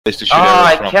To shoot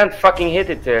I from. can't fucking hit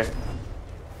it there.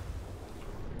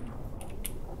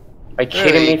 Are you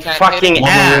kidding me? Fucking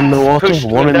ass! One in the water, Pushed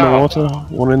one me in the down. water,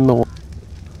 one in the water.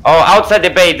 Oh, outside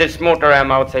the base. There's mortar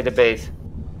ammo outside the base.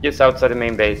 Just outside the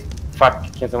main base.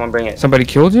 Fuck, can someone bring it? Somebody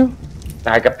killed you?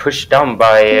 I got pushed down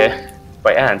by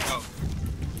ants.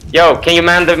 Yo, can you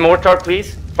man the mortar,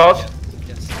 please? Fast.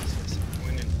 Yes.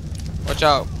 Watch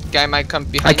out, guy might come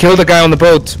behind. I killed the guy on the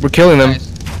boat. We're killing them. Nice.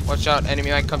 Watch out,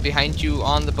 enemy might come behind you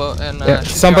on the boat and Yeah,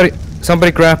 shoot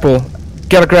somebody grapple.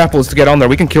 Get a grapples to get on there.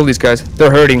 We can kill these guys.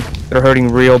 They're hurting. They're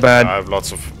hurting real bad. I have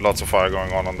lots of fire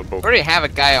going on the boat. you. We already have a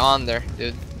guy on there,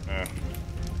 dude. Yeah.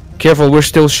 Careful, we're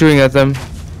still shooting at them.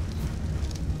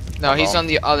 No, he's on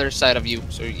the other side of you,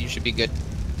 so you should be good.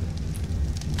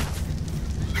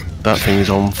 That thing is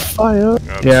on fire.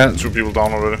 Yeah. Two people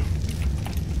down already.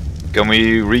 Can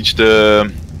we reach the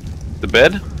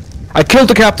bed? I killed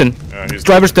the captain. Yeah, he's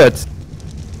Driver's dead.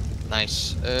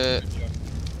 Nice.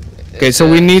 Okay, so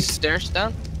we need. Stairs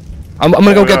down. I'm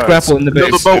gonna go Oh, get yeah, grapple in the base.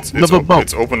 Another boat, another boat.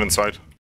 It's open inside.